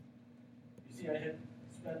See, I had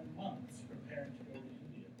spent months preparing to go to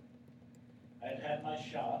India. I had had my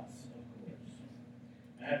shots, of course.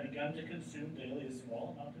 I had begun to consume daily a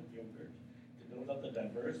small amount of yogurt to build up the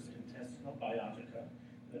diverse intestinal biotica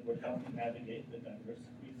that would help me navigate the diverse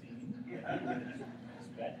cuisine you would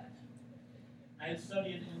expect. I had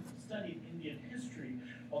studied Indian history,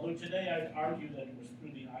 although today I'd argue that it was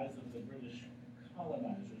through the eyes of the British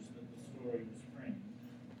colonizers that the story was framed.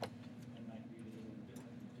 I might read it a little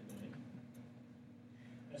differently today.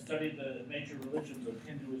 I studied the major religions of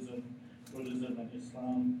Hinduism, Buddhism, and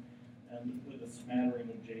Islam, and with a smattering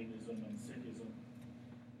of Jainism and Sikhism,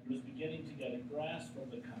 and was beginning to get a grasp of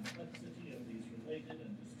the complexity of these related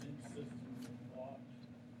and distinct systems of thought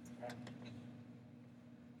and practice.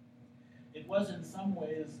 It was in some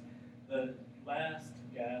ways the last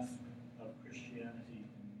gasp of Christianity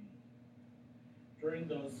in me. During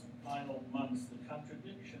those final months, the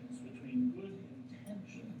contradictions between good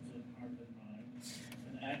intentions in heart and mind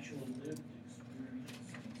and actual lived experience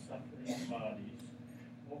and suffering bodies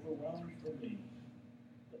overwhelmed for me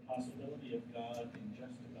the possibility of God in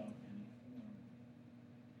just about any form.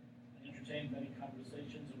 I entertained many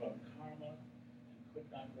conversations about karma and could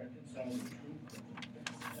not reconcile the truth that the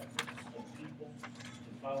best efforts of people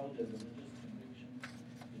to follow their religious convictions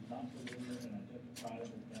did not deliver an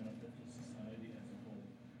identifiable benefit to society as a whole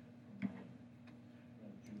from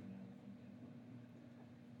my juvenile thinking.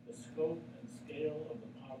 The scope and scale of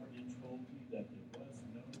the poverty told me that there was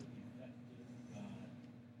no effective God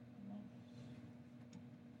among us.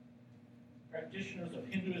 Practitioners of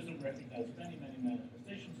Hinduism recognized many, many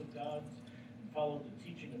manifestations of gods and followed the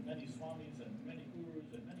teaching of many swamis and many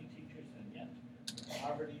gurus and many teachers, and yet the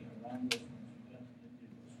poverty around us once we got to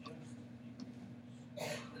India was just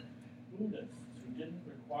enormous. Buddhists who didn't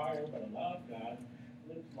require but allowed God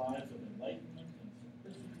lived lives of enlightenment and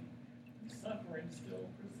simplicity, and suffering still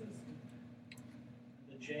persisted.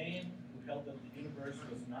 The Jain, who held that the universe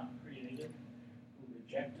was not created, who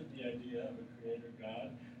rejected the idea of a creator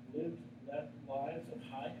God, lived lives of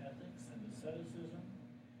high ethics and asceticism,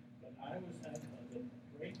 but I was at the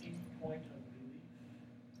breaking point of belief.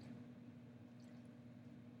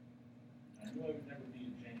 I knew I would never be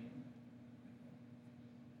a Jain,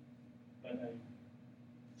 but I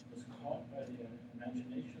was caught by the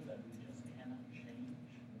imagination that we just cannot change.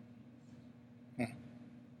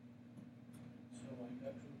 So I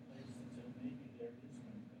got to a place that said maybe there is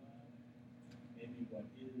no God, maybe what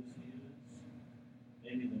is.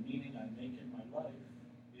 Maybe the meaning I make in my life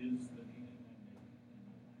is the meaning I make in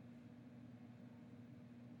my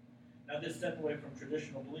life. Now, this step away from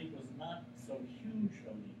traditional belief was not so huge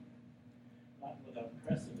a leap, not without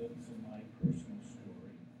precedence in my personal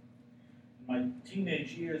story. In my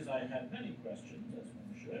teenage years, I had many questions, as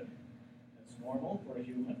one should. That's normal for a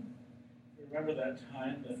human. Remember that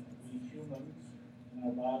time that we humans in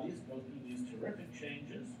our bodies go through these terrific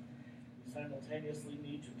changes. We simultaneously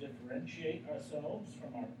need to differentiate ourselves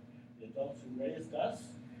from the adults who raised us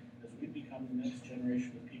as we become the next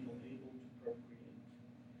generation of people able to procreate.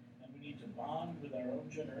 And we need to bond with our own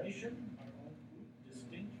generation, our own group,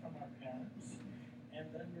 distinct from our parents, and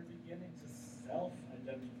then we're beginning to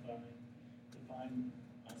self-identify, to find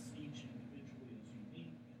us each individually as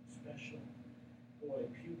unique and special. Boy,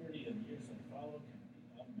 puberty and the years that follow can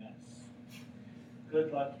be a mess.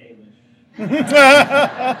 Good luck, Ailish.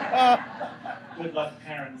 Good luck,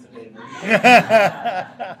 parents of Ailish.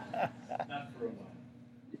 Not for a while.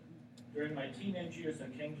 During my teenage years, I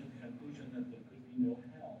came to the conclusion that there could be no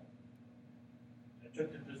hell. I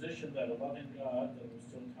took the position that a loving God that was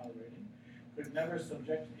still tolerating could never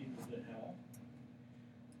subject people to hell.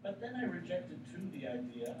 But then I rejected, too, the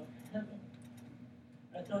idea of heaven.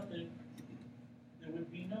 I thought that there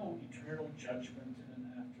would be no eternal judgment in an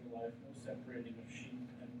afterlife, no separating of sheep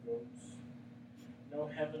and goats, no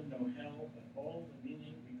heaven, no hell, but all the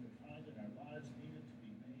meaning we could find in our lives needed to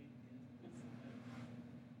be made in this life.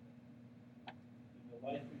 In the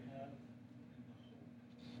life we have, in the hope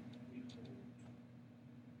we hold.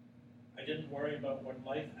 I didn't worry about what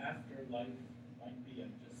life after life might be. I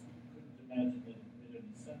just couldn't imagine that it made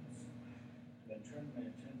any sense. And I turned my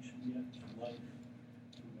attention yet to life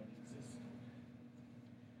through what existed.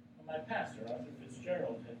 My pastor, Arthur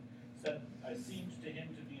Fitzgerald, had said I seemed to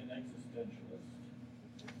him to be an existentialist,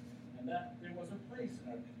 and that there was a place in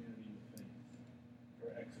our community of faith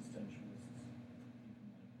for existentialists, even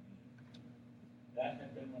like me. That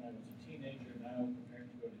had been when I was a teenager, now preparing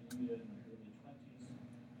to go to India in my early 20s.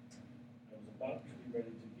 I was about to be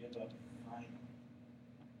ready to give up finally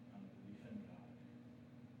on belief in God.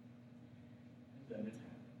 And then it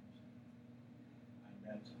happened. I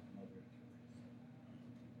met Mother Teresa.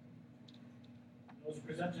 I was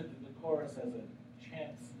presented presented to the chorus as a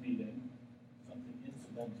chance meeting, something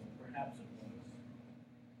incidental, perhaps it was.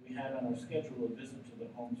 We had on our schedule a visit to the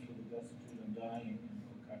homes for the destitute and dying in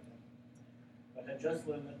Kolkata, but had just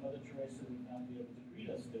learned that Mother Teresa would not be able to greet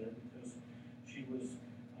us there because she was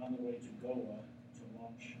on the way to Goa to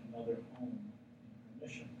launch another home in her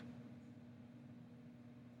mission.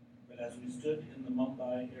 But as we stood in the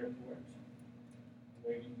Mumbai airport,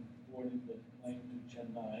 boarding the plane to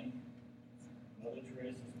Chennai, Mother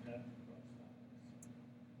Teresa's path crossed ours.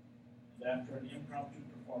 And after an impromptu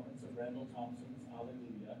performance of Randall Thompson's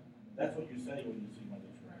Alleluia, that's what you say when you see Mother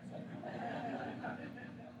Teresa.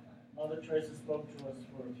 Mother Teresa spoke to us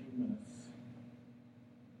for a few minutes.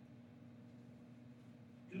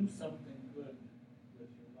 Do something good with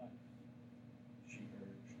your life, she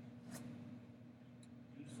urged.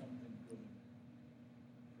 Do something good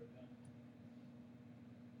for God.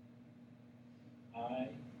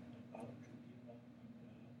 I, about to give up on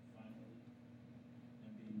God finally,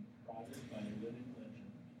 and being prodded by a living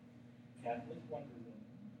legend, Catholic Wonder Woman,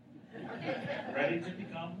 ready to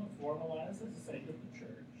become formalized as a saint of the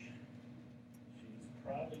church, she is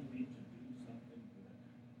prodding me to do something good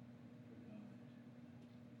for God.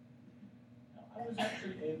 Now, I was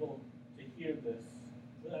actually able to hear this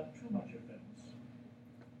without too much offense,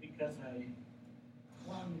 because I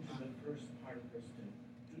clung to the first part of her statement,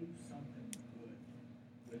 do something good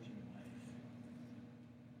with your life.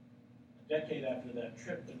 A decade after that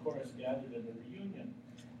trip, the chorus gathered in a reunion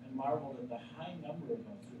and marveled at the high number of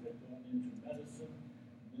us who had gone into medicine,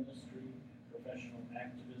 ministry, professional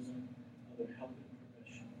activism, other helping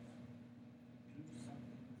professions. Do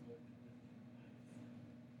something good with your life.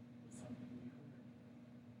 Was something we heard.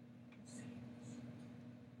 It seems.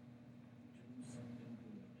 Do something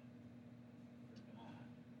good for God.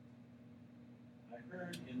 I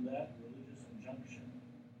heard in that religious injunction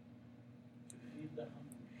to feed the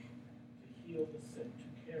hungry, to heal the sick, to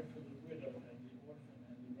care for the widow and the orphan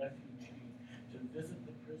and the refugee, to visit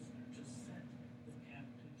the prisoner, to set the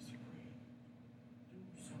captives free. Do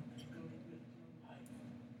something good with your life.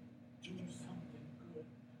 Do something good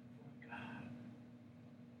for God. I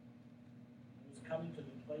was coming to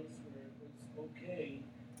the place where it was okay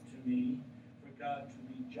to me for God to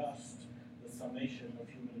be just the summation of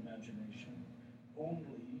human imagination,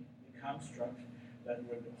 only the construct that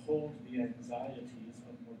would hold the anxieties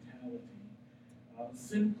of mortality,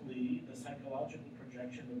 simply the psychological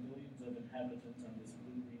projection of billions of inhabitants on this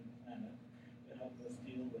blue-green planet to help us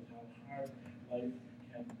deal with how hard life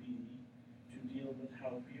can be, to deal with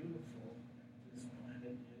how beautiful this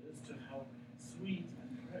planet is, to how sweet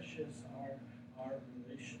and precious are our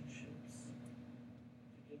relationships, to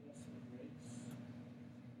give us the grace when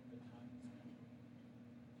the time is coming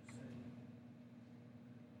to say goodbye.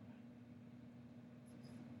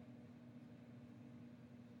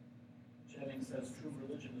 Jennings says true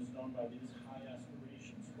religion is known by these high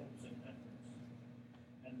aspirations, hopes, and efforts.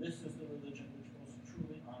 And this is the religion which most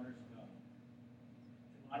truly honors God.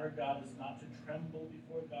 To honor God is not to tremble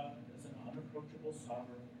before God as an unapproachable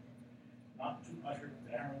sovereign, not to utter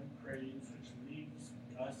barren praise which leaves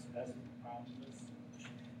us as it found us,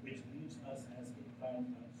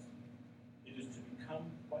 It is to become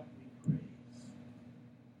what we praise.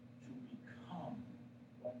 To become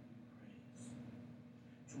what we praise.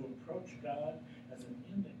 To approach God as an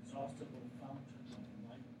inexhaustible fountain of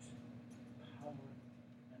light, power,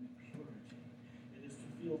 and purity. It is to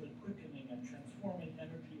feel the quickening and transforming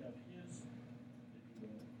energy of His, if you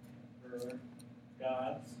will, her,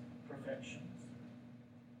 God's perfections.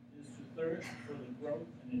 It is to thirst for the growth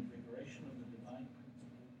and invigoration of the divine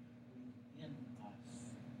principle within us.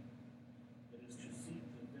 It is to seek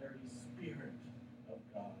the very spirit of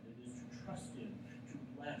God. It is to trust in, to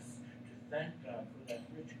bless, to thank God for that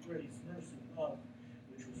rich grace, mercy, love,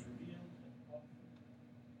 which was revealed and offered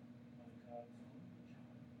by God's only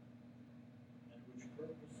child, and which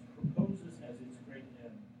proposes as its great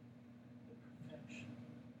end the perfection of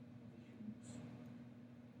the human soul.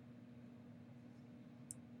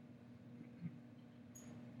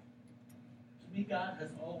 To me, God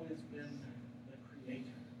has always been the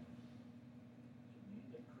creator. To me,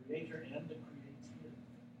 the creator and the creative.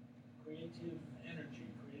 Creative energy,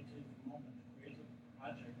 creative moment, creative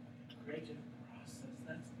project, creative process.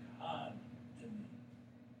 That's God to me.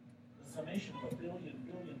 The summation of a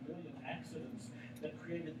billion accidents that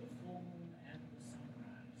created the full moon and the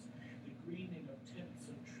sunrise. The greening of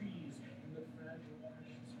tips of trees and the fragile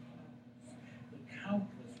precious flowers. The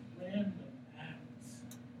countless random acts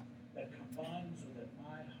that combine so that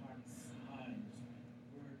my heart sighs,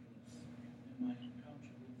 wordless, in my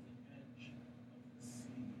encounter with the edge of the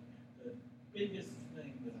sea, the biggest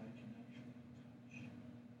thing that I can actually touch.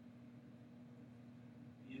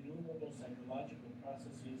 incredible psychological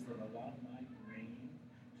processes that allow my brain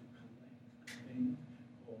to collect a thing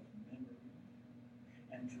called memory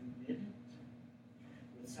and to knit it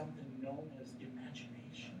with something known as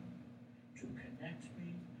imagination to connect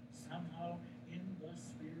me somehow in the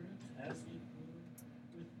spirit, as it were,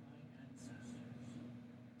 with my ancestors.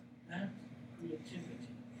 That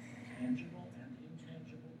creativity, tangible and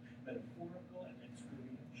intangible, metaphorical and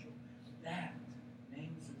experiential, that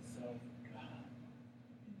names itself God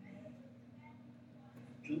in me.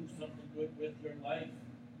 Do something good with your life.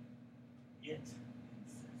 It insists. Do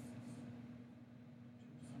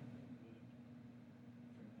something good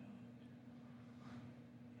for God.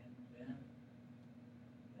 And then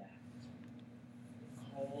that. The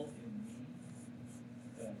call in me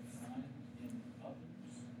that I find in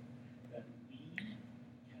others, that we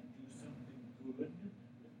can do something good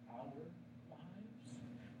with our lives,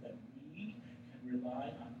 that we can rely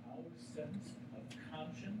on our sense of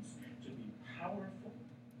conscience to be powerful,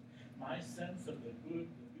 my sense of the good,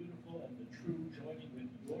 the beautiful, and the true joining with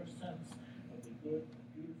your sense of the good, the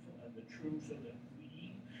beautiful, and the true, so that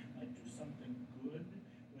we might do something good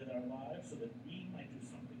with our lives, so that we might do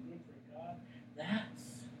something good for God.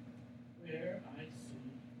 That's where I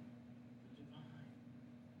see the divine.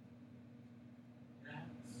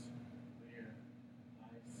 That's where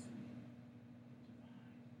I see the divine.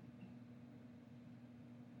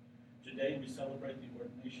 Today we celebrate the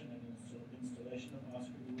ordination and installation of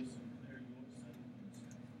Oscar Lewis and Claire Lewis as a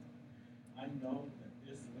minister. I know that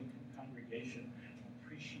this Lincoln congregation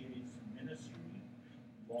appreciates ministry,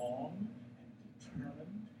 long and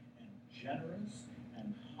determined and generous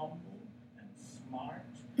and humble and smart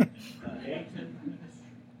and creative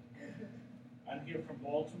ministry. I'm here from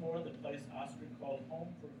Baltimore, the place Oscar called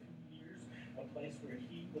home for a few years, a place where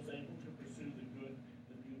he was able to pursue the good,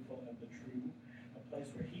 the beautiful, and the true, a place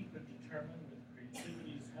where he could determine with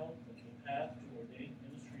creativity's help that the path to ordained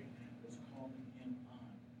ministry was calling him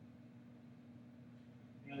on.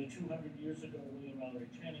 Nearly 200 years ago, William Ellery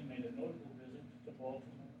Channing made a notable visit to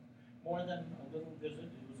Baltimore. More than a little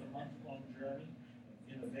visit, it was a month-long journey of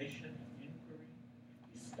innovation and inquiry.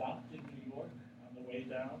 He stopped in New York on the way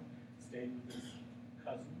down, stayed with his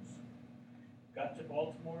cousins, got to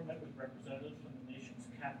Baltimore, met with representatives from the nation's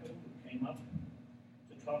capital who came up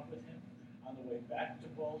to talk with him. On the way back to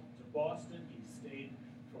Boston, he stayed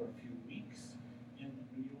for a few weeks in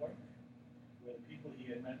New York, where the people he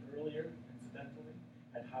had met earlier, incidentally,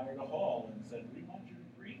 had hired a hall and said, "We want you to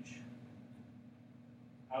preach."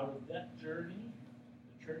 Out of that journey,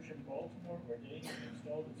 the church in Baltimore ordained and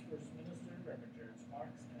installed its first minister, Reverend Jared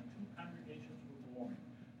Sparks, and two congregations were born,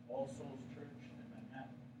 All Souls Church in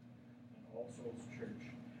Manhattan and All Souls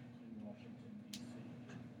Church in Washington, D.C.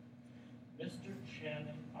 Mr.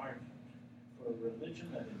 Channing argued for a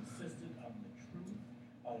religion that insisted on the truth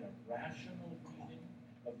by a rational reading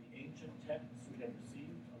of the ancient texts we have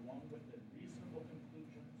received, along with their reasonable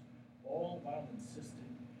conclusions, all while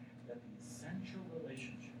insisting that the essential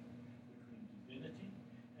relationship between divinity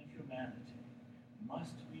and humanity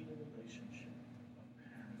must be the relationship of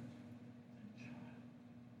parent and child.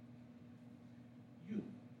 You,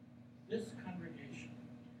 this congregation,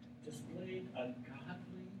 displayed a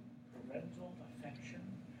godly parental affection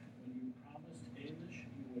when you promised Ailish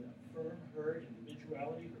you would affirm her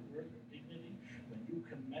individuality, her worth, her dignity, when you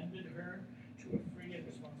commended her to a free and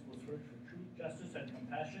responsible search for truth, justice, and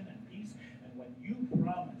compassion and peace, and when you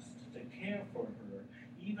promised to care for her,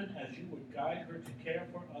 even as you would guide her to care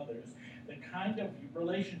for others. The kind of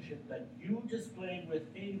relationship that you displayed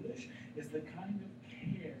with Ailish is the kind of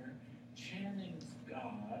care Channing's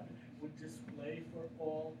God would display for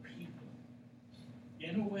all people.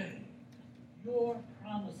 In a way, your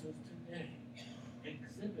promises today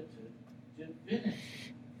exhibited divinity,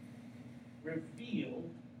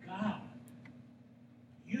 revealed God.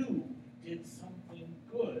 You did something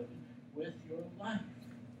good with your life.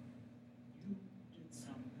 You did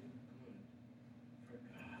something good for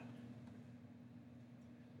God.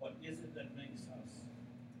 What is it that makes us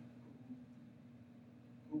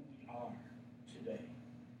who we are today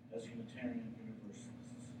as Unitarian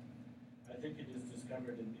Universalists? I think it is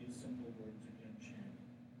discovered in these simple words again, Channing.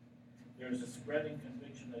 There is a spreading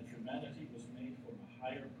conviction that humanity was made for a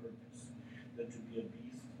higher purpose than to be a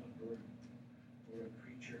beast of burden or a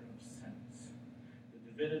creature of sense. The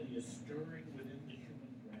divinity is stirring within the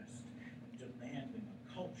human breast and demanding a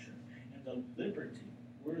culture and a liberty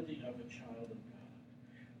worthy of a child of God.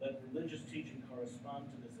 Let religious teaching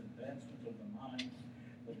correspond to this advancement of the mind.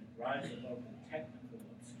 Let it rise above the technical,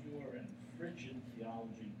 obscure, and frigid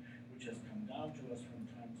theology which has come down to us from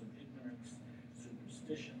times of ignorance,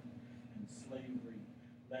 superstition, and slavery.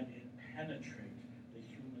 Let it penetrate the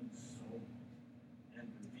human soul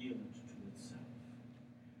reveal it to itself.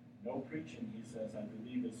 No preaching, he says, I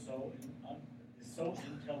believe, is so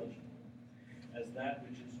intelligible as that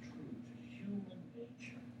which is true to human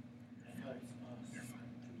nature and helps us to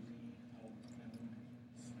lead our own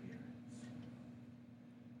spirits.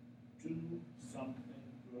 Do something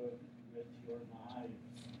good with your lives,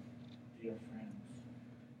 dear friends,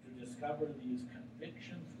 to discover these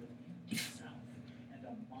convictions within yourself and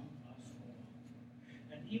among us all.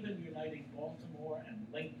 And even uniting Baltimore and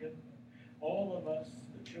Lincoln, all of us,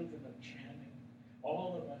 the children of Channing,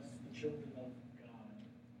 all of us, the children of God,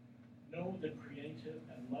 know the creative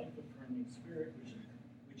and life-affirming spirit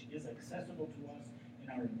which is accessible to us in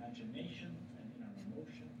our imagination and in our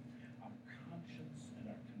emotion, our conscience and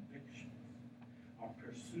our convictions, our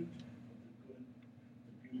pursuit of the good,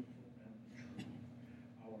 the beautiful, and the true,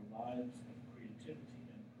 our lives of creativity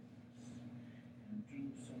and purpose. And do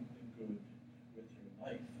something good with your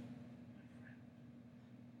life, my friend.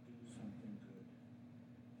 Do something good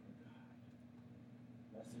for God.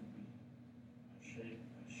 Blessed be Ashe.